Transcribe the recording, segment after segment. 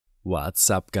What's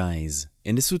up, guys?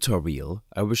 In this tutorial,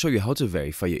 I will show you how to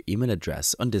verify your email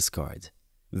address on Discord.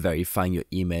 Verifying your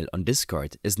email on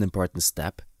Discord is an important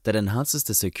step that enhances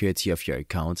the security of your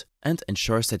account and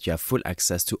ensures that you have full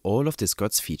access to all of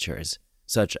Discord's features,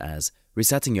 such as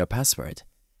resetting your password,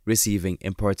 receiving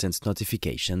important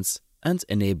notifications, and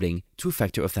enabling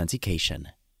two-factor authentication.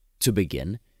 To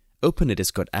begin, open the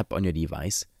Discord app on your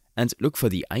device and look for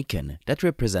the icon that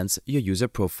represents your user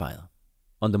profile.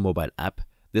 On the mobile app,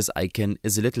 this icon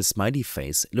is a little smiley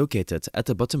face located at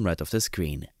the bottom right of the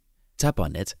screen. Tap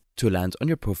on it to land on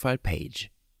your profile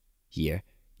page. Here,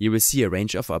 you will see a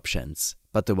range of options,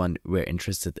 but the one we're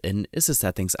interested in is the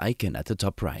settings icon at the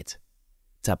top right.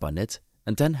 Tap on it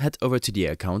and then head over to the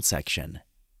account section.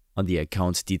 On the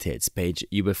account details page,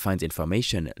 you will find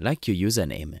information like your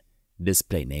username,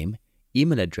 display name,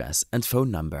 email address, and phone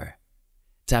number.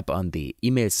 Tap on the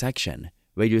email section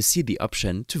where you'll see the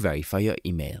option to verify your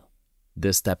email.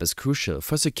 This step is crucial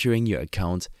for securing your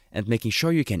account and making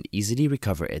sure you can easily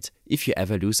recover it if you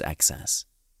ever lose access.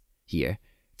 Here,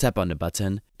 tap on the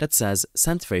button that says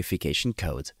Send Verification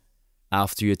Code.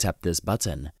 After you tap this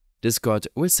button, Discord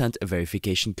will send a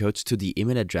verification code to the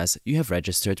email address you have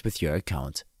registered with your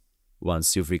account.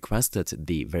 Once you've requested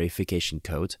the verification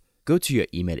code, go to your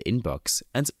email inbox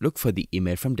and look for the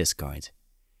email from Discord.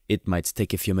 It might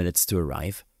take a few minutes to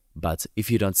arrive, but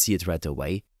if you don't see it right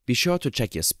away, be sure to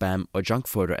check your spam or junk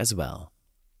folder as well.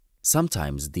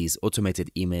 Sometimes these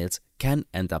automated emails can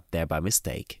end up there by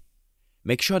mistake.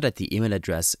 Make sure that the email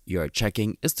address you're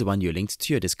checking is the one you linked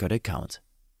to your Discord account.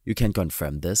 You can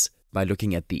confirm this by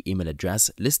looking at the email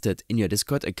address listed in your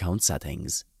Discord account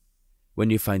settings. When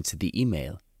you find the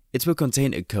email, it will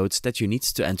contain a code that you need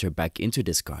to enter back into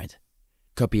Discord.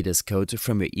 Copy this code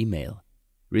from your email,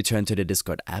 return to the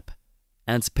Discord app,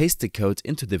 and paste the code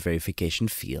into the verification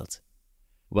field.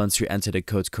 Once you enter the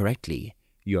code correctly,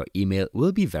 your email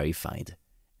will be verified,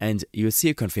 and you'll see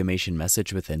a confirmation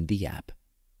message within the app.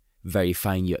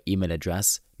 Verifying your email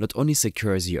address not only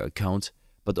secures your account,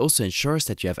 but also ensures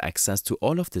that you have access to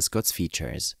all of Discord's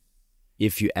features.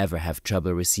 If you ever have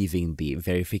trouble receiving the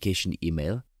verification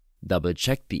email,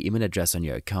 double-check the email address on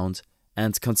your account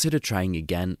and consider trying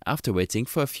again after waiting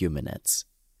for a few minutes.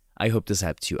 I hope this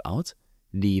helped you out.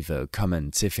 Leave a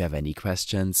comment if you have any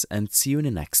questions, and see you in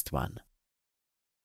the next one.